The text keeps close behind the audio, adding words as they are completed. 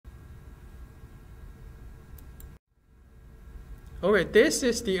Okay, this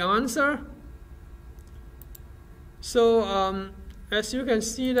is the answer. So as you can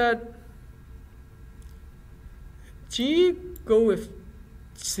see that G go with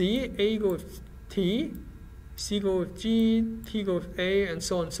C, A go with T, C go with G, T go with A, and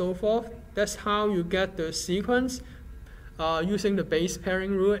so on and so forth. That's how you get the sequence using the base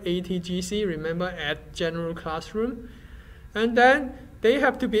pairing rule, ATGC, remember, at general classroom. And then they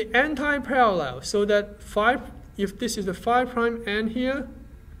have to be anti-parallel, so that if this is the 5' end here,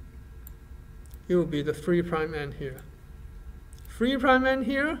 it will be the 3' end here. 3' end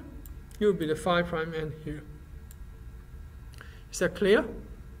here, it will be the 5' end here. Is that clear?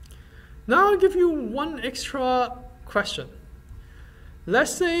 Now I'll give you one extra question.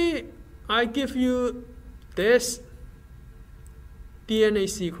 Let's say I give you this DNA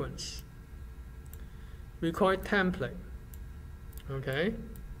sequence. We call it template. Okay?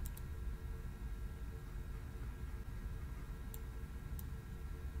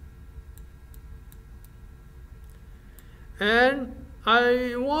 And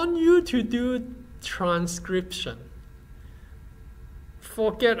I want you to do transcription.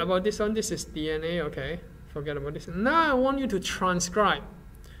 Forget about this one. This is DNA, okay? Forget about this. Now I want you to transcribe.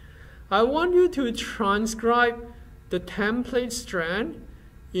 I want you to transcribe the template strand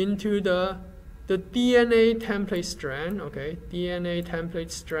into the DNA template strand, okay? DNA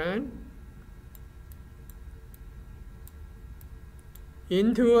template strand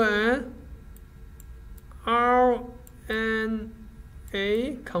into a RNA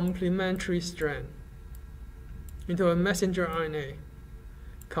complementary strand, into a messenger RNA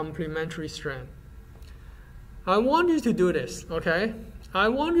complementary strand. I want you to do this, okay? I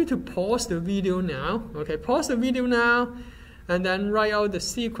want you to pause the video now, okay? Pause the video now, and then write out the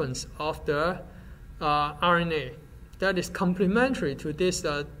sequence of the RNA that is complementary to this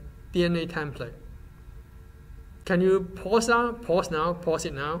DNA template. Can you pause now? Pause now. Pause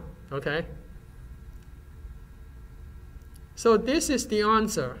it now, okay? So this is the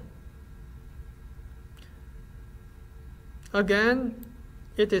answer. Again,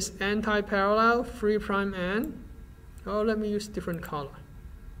 it is anti-parallel, 3' end. Oh, let me use different color.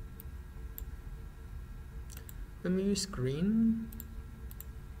 Let me use green.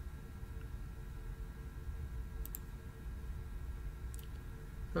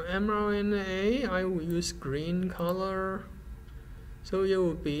 So mRNA, I will use green color. So it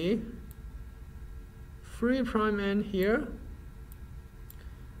will be 3' end here.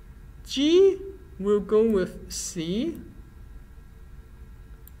 G will go with C.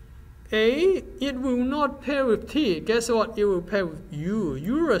 A, it will not pair with T. Guess what? It will pair with U,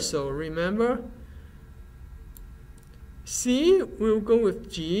 uracil, remember? C will go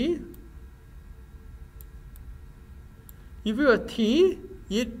with G. If you have T,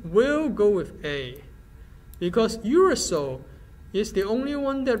 it will go with A, because uracil is the only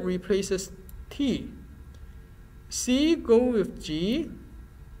one that replaces T. C go with G.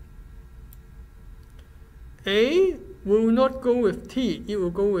 A will not go with T, it will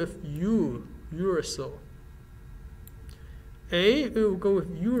go with U, uracil. A will go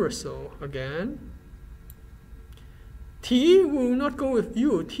with uracil again. T will not go with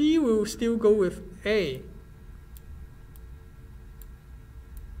U, T will still go with A.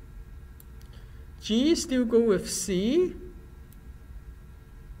 G still go with C.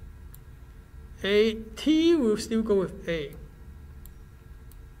 T will still go with A.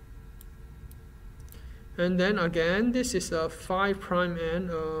 And then again, this is a 5'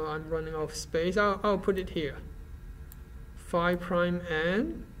 end. I'm running out of space. I'll put it here. 5'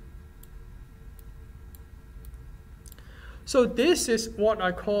 end. So this is what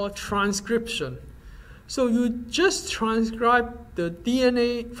I call transcription. So you just transcribe the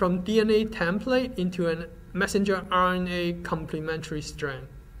DNA from DNA template into a messenger RNA complementary strand.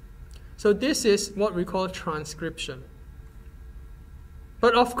 So this is what we call transcription.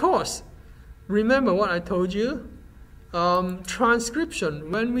 But of course, remember what I told you?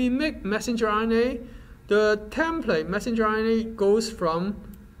 Transcription, when we make messenger RNA, the template messenger RNA goes from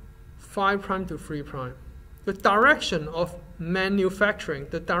 5' to 3'. The direction of manufacturing,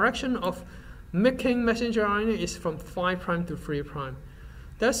 the direction of making messenger RNA is from 5' to 3'.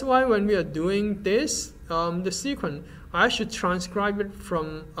 That's why when we are doing this, the sequence, I should transcribe it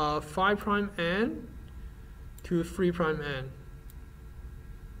from 5' end to 3' end.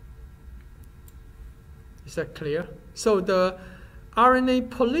 Is that clear? So the RNA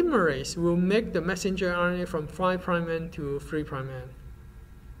polymerase will make the messenger RNA from 5' end to 3' end.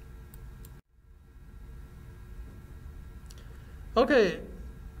 Okay,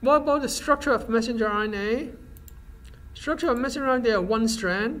 what about the structure of messenger RNA? Structure of messenger RNA, they are one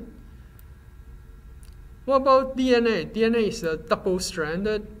strand. What about DNA? DNA is a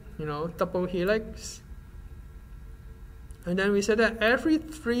double-stranded, double helix. And then we said that every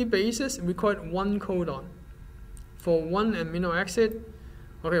 3 bases require 1 codon for 1 amino acid.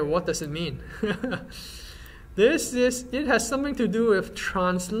 Okay, what does it mean? It has something to do with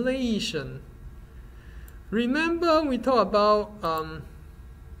translation. Remember we talked about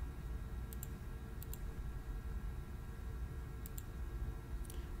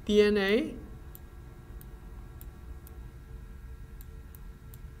DNA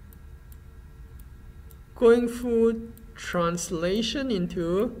going through translation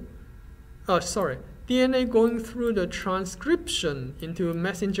into DNA going through the transcription into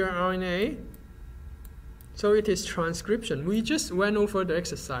messenger RNA. So it is transcription. We just went over the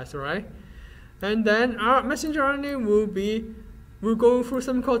exercise, right? And then our messenger RNA will go through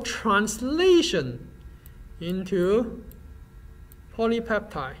something called translation into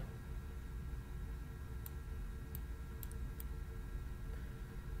polypeptide.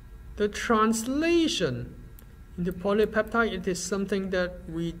 The translation into polypeptide, it is something that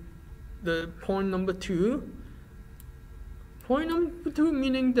the point number 2. Point number 2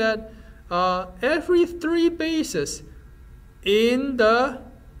 meaning that every 3 bases in the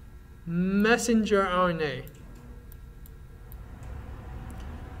messenger RNA.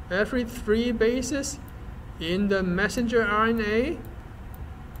 Every 3 bases in the messenger RNA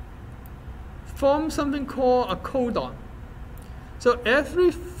form something called a codon. So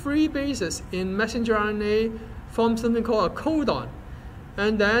every 3 bases in messenger RNA form something called a codon.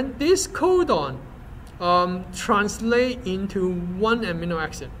 And then this codon translate into 1 amino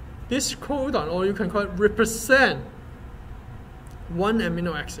acid. This codon, or you can call it, represent 1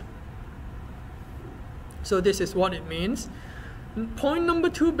 amino acid. So this is what it means. Point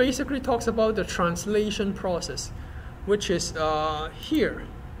number 2 basically talks about the translation process, which is here.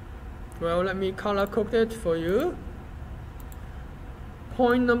 Well, let me color code it for you.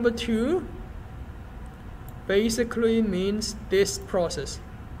 Point number 2 basically means this process.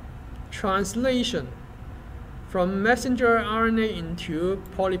 Translation from messenger RNA into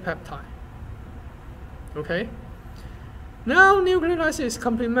polypeptide. Okay? Now, nucleic acid is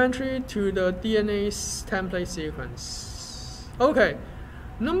complementary to the DNA's template sequence. Okay,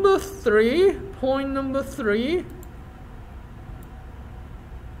 point number 3.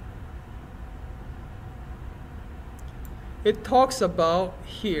 It talks about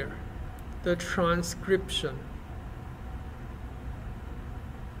here, the transcription.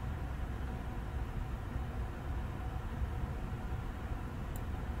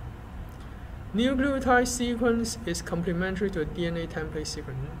 Nucleotide sequence is complementary to a DNA template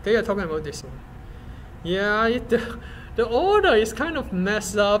sequence. They are talking about this one. Yeah, the order is kind of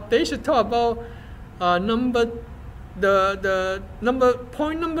messed up. They should talk about point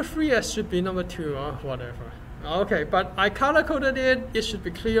number 3 as should be number 2 or whatever. Okay, but I color coded it. It should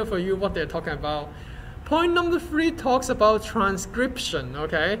be clear for you what they're talking about. Point number 3 talks about transcription.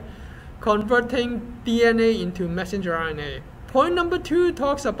 Okay, converting DNA into messenger RNA. Point number 2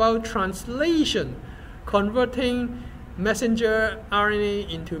 talks about translation, converting messenger RNA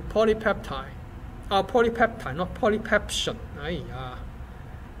into polypeptide. Polypeptide, not polypeption.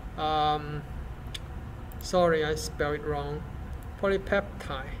 Sorry, I spelled it wrong.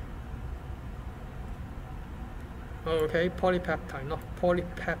 Polypeptide. Okay, polypeptide, not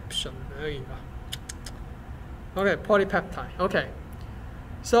polypeption. Okay, polypeptide. Okay.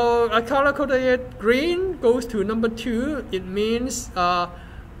 So I color coded it. Green goes to number 2. It means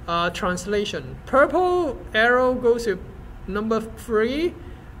translation. Purple arrow goes to number 3.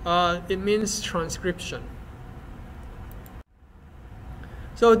 It means transcription.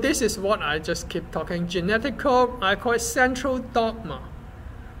 So this is what I just keep talking. Genetic code, I call it central dogma.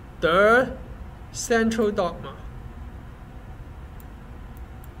 The central dogma.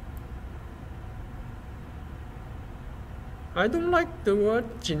 I don't like the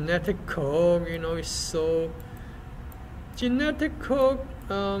word genetic code, it's so genetic code.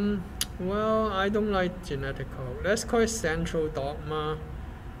 Well, I don't like genetic code. Let's call it central dogma.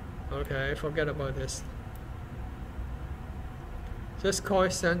 Okay, forget about this. Just call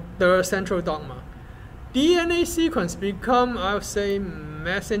it the central dogma. DNA sequence become, I would say,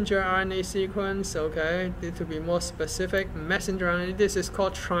 messenger RNA sequence. Okay, to be more specific, messenger RNA. This is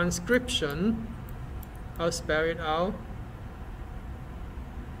called transcription. I'll spell it out.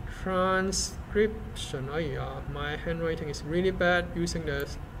 Transcription. Oh yeah, my handwriting is really bad using the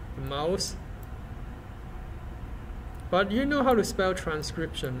mouse. But you know how to spell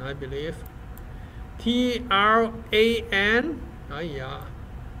transcription, I believe. T-R-A-N. Oh yeah.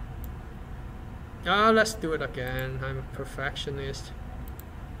 Let's do it again. I'm a perfectionist.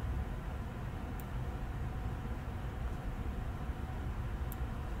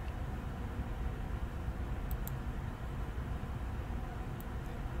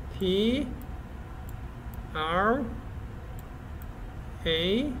 T R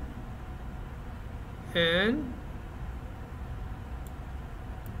A N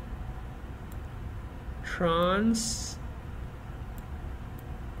transcript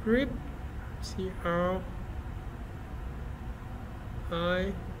CRIP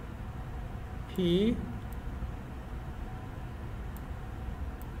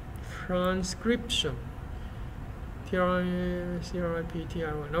transcription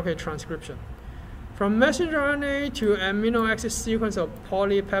TRIPTI1 okay, transcription. From messenger RNA to amino acid sequence of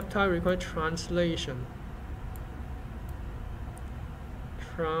polypeptide requires translation.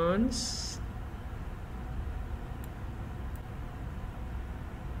 Translation.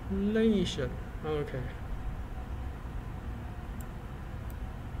 Okay.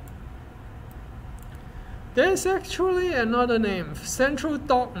 There's actually another name, central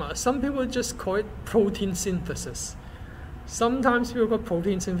dogma. Some people just call it protein synthesis. Sometimes people call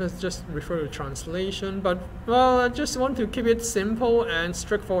protein synthesis just refer to translation, but well, I just want to keep it simple and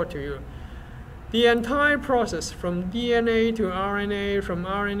straightforward to you. The entire process from DNA to RNA,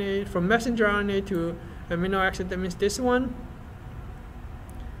 from messenger RNA to amino acid, that means this one,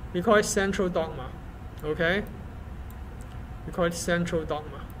 we call it central dogma, okay? We call it central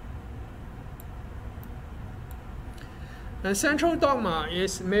dogma. And central dogma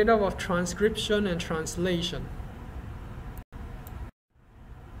is made up of transcription and translation.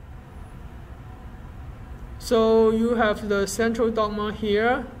 So you have the central dogma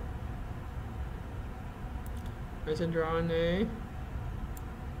here, messenger RNA,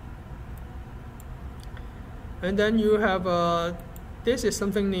 and then you have this is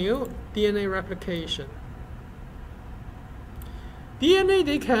something new, DNA replication. DNA,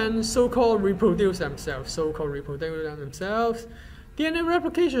 they can so-called reproduce themselves, DNA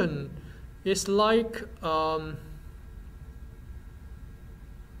replication is like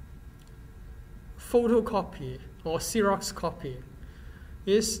photocopy or Xerox copy.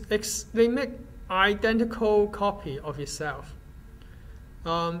 They make identical copy of itself.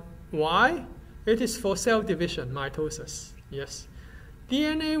 Why? It is for cell division, mitosis. Yes.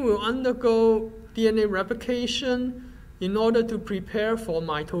 DNA will undergo DNA replication in order to prepare for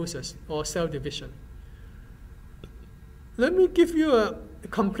mitosis or cell division. Let me give you a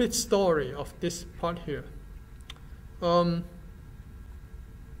complete story of this part here.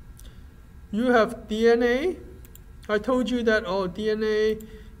 You have DNA. I told you that DNA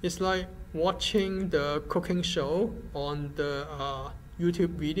is like watching the cooking show on the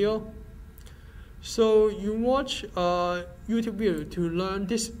YouTube video. So you watch a YouTube video to learn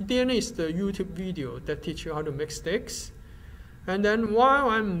this. DNA is the YouTube video that teach you how to make steaks. And then while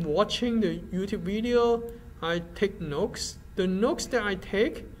I'm watching the YouTube video, I take notes. The notes that I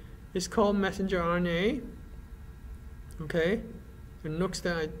take is called messenger RNA. Okay, the notes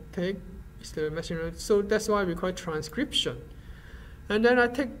that I take is the messenger. So that's why we call it transcription. And then I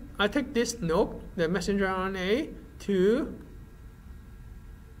take this note, the messenger RNA, to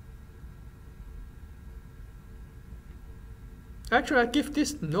actually I give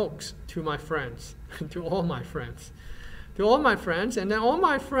this notes to my friends, to all my friends, and then all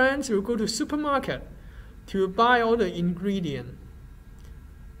my friends will go to supermarket to buy all the ingredient.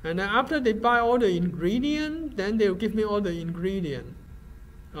 And then after they buy all the ingredient, then they'll give me all the ingredient.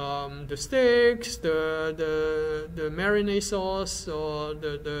 The steaks, the marinade sauce, or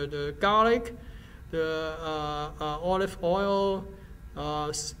the garlic, the olive oil,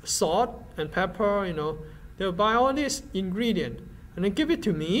 salt and pepper, you know. They'll buy all these ingredient and then give it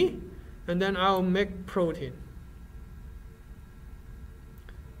to me, and then I'll make protein.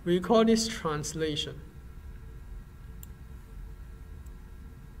 We call this translation.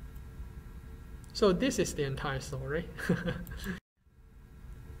 So this is the entire story.